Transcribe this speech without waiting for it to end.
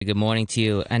Good morning to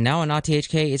you. And now on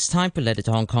RTHK, it's time for Letter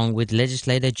to Hong Kong with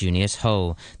Legislator Junius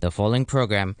Ho. The following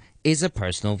program is a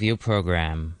personal view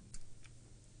program.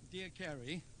 Dear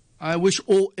Kerry, I wish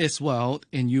all is well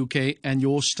in UK and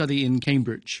your study in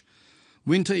Cambridge.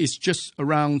 Winter is just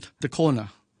around the corner.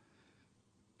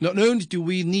 Not only do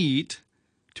we need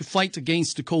to fight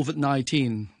against the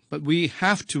COVID-19, but we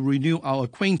have to renew our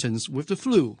acquaintance with the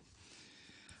flu.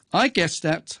 I guess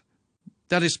that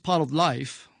is part of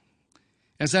life.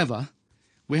 As ever,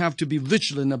 we have to be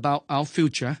vigilant about our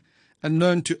future and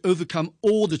learn to overcome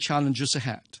all the challenges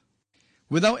ahead.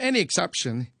 Without any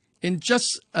exception, in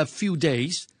just a few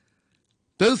days,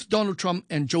 both Donald Trump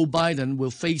and Joe Biden will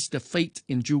face their fate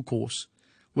in due course.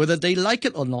 Whether they like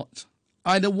it or not,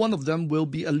 either one of them will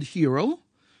be a hero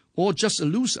or just a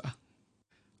loser.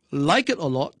 Like it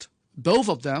or not, both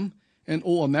of them and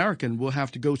all Americans will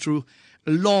have to go through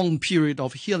a long period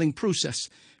of healing process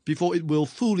before it will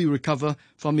fully recover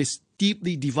from its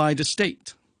deeply divided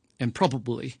state, and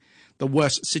probably the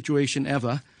worst situation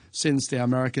ever since the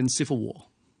American Civil War.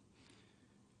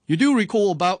 You do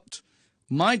recall about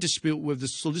my dispute with the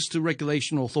Solicitor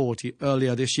Regulation Authority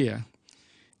earlier this year.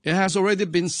 It has already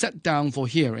been set down for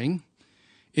hearing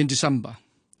in December.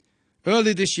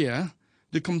 Early this year,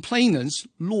 the complainants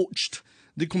lodged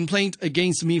the complaint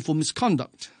against me for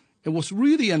misconduct. It was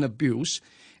really an abuse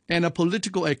and a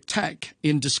political attack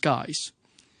in disguise.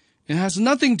 It has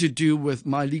nothing to do with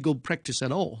my legal practice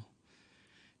at all.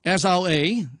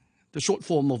 SRA, the short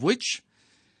form of which,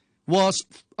 was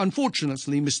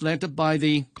unfortunately misled by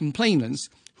the complainants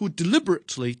who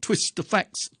deliberately twist the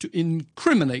facts to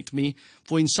incriminate me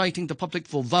for inciting the public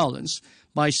for violence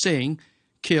by saying,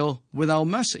 "kill without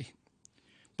mercy."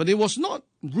 But it was not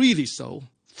really so,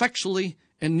 factually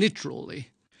and literally.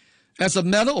 As a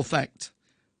matter of fact,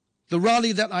 the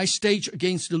rally that I staged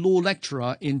against the law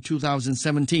lecturer in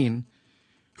 2017,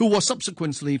 who was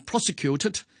subsequently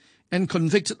prosecuted and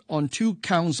convicted on 2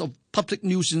 counts of public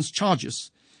nuisance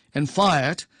charges and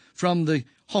fired from the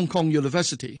Hong Kong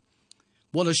University.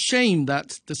 What a shame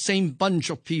that the same bunch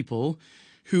of people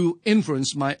who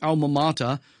influenced my alma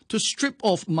mater to strip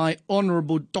off my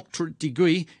honorable doctorate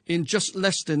degree in just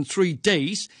less than 3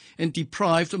 days and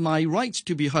deprived my right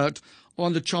to be heard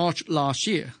on the charge last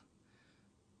year.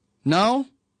 Now,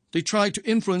 they try to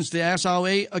influence the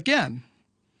SRA again.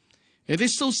 It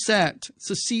is so sad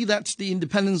to see that the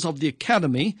independence of the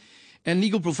academy and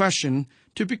legal profession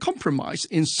to be compromised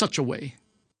in such a way.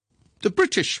 The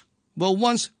British were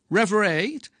once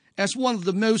revered as one of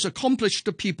the most accomplished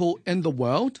people in the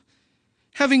world,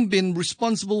 having been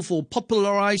responsible for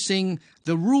popularizing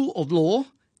the rule of law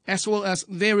as well as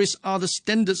various other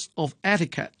standards of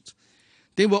etiquette.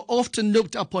 They were often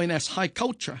looked upon as high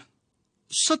culture.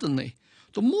 Suddenly,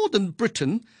 the modern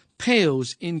Britain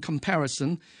pales in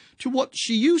comparison to what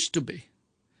she used to be.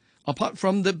 Apart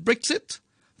from the Brexit,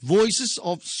 voices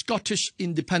of Scottish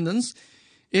independence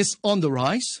is on the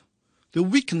rise. The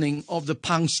weakening of the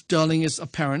pound sterling is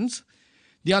apparent.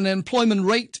 The unemployment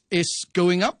rate is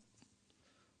going up.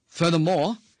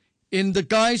 Furthermore, in the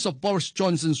guise of Boris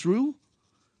Johnson's rule,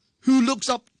 who looks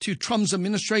up to Trump's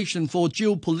administration for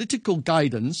geopolitical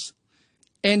guidance,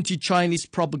 anti-Chinese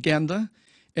propaganda,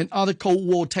 and other Cold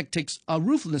War tactics are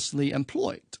ruthlessly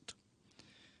employed.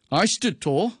 I stood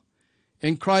tall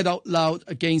and cried out loud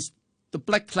against the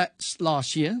Black Flats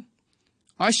last year.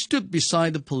 I stood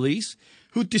beside the police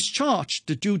who discharged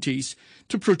the duties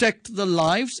to protect the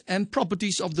lives and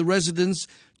properties of the residents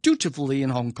dutifully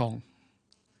in Hong Kong.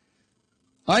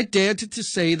 I dared to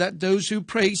say that those who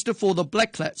praised for the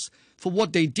Black Flats for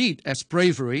what they did as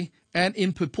bravery and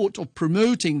in purport of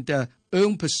promoting their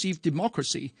own perceived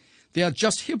democracy, they are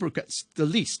just hypocrites, the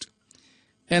least,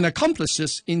 and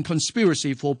accomplices in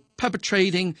conspiracy for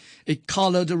perpetrating a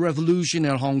coloured revolution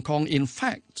in Hong Kong. In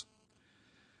fact,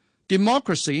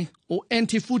 democracy or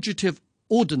anti-fugitive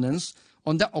ordinance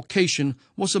on that occasion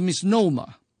was a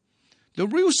misnomer, the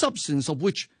real substance of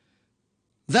which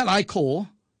that I call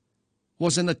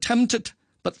was an attempted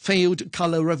but failed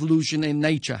colour revolution in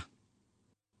nature.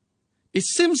 It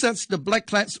seems that the Black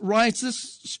Flats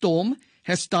riotous storm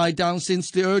has died down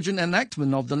since the urgent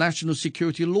enactment of the national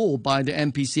security law by the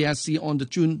NPCSC on the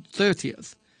June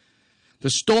 30th.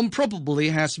 The storm probably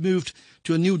has moved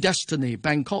to a new destiny,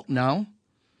 Bangkok now.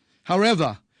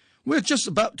 However, we're just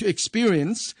about to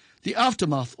experience the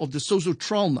aftermath of the social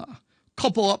trauma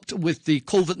coupled up with the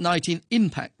COVID-19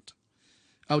 impact.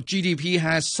 Our GDP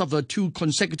has suffered 2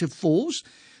 consecutive falls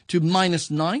to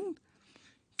 -9.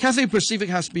 Cathay Pacific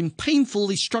has been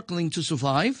painfully struggling to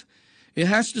survive. It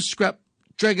has to scrap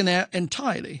Dragonair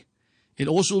entirely. It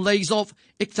also lays off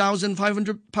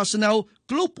 8,500 personnel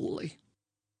globally.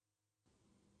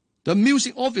 The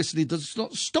music obviously does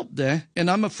not stop there, and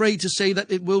I'm afraid to say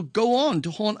that it will go on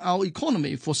to haunt our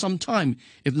economy for some time,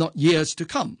 if not years to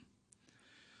come.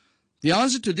 The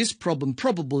answer to this problem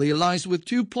probably lies with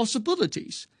two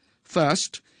possibilities.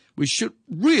 First, we should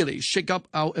really shake up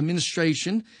our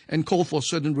administration and call for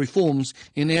certain reforms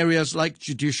in areas like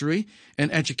judiciary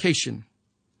and education.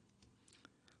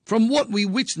 From what we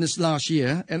witnessed last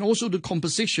year, and also the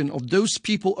composition of those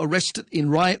people arrested in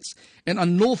riots and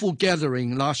unlawful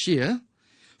gathering last year,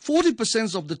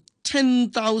 40% of the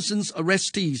 10,000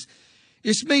 arrestees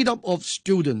is made up of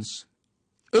students.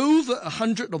 Over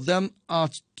 100 of them are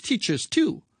teachers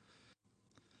too.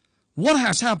 What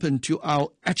has happened to our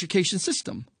education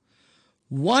system?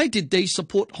 Why did they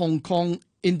support Hong Kong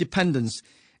independence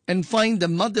and find the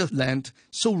motherland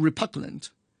so repugnant?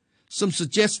 Some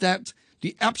suggest that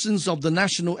the absence of the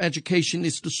national education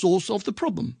is the source of the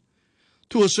problem.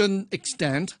 To a certain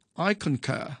extent, I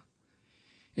concur.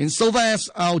 Insofar as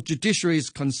our judiciary is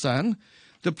concerned,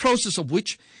 the process of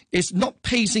which is not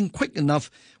pacing quick enough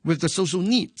with the social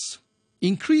needs.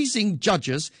 Increasing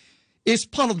judges is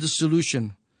part of the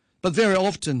solution, but very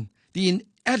often the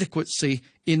inadequacy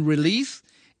in relief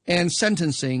and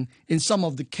sentencing in some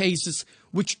of the cases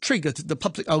which triggered the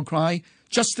public outcry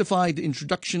justified the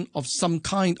introduction of some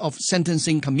kind of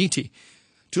sentencing committee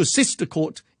to assist the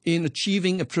court in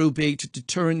achieving appropriate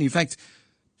deterrent effect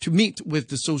to meet with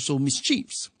the social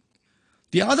mischiefs.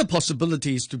 The other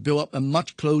possibility is to build up a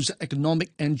much closer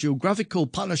economic and geographical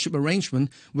partnership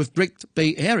arrangement with Great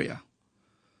Bay Area.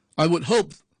 I would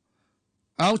hope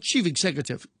our chief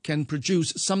executive can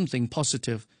produce something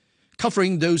positive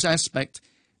covering those aspects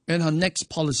in her next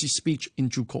policy speech in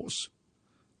due course.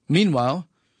 Meanwhile,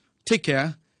 take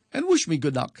care and wish me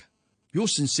good luck.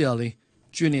 Yours sincerely,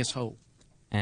 Junius Ho.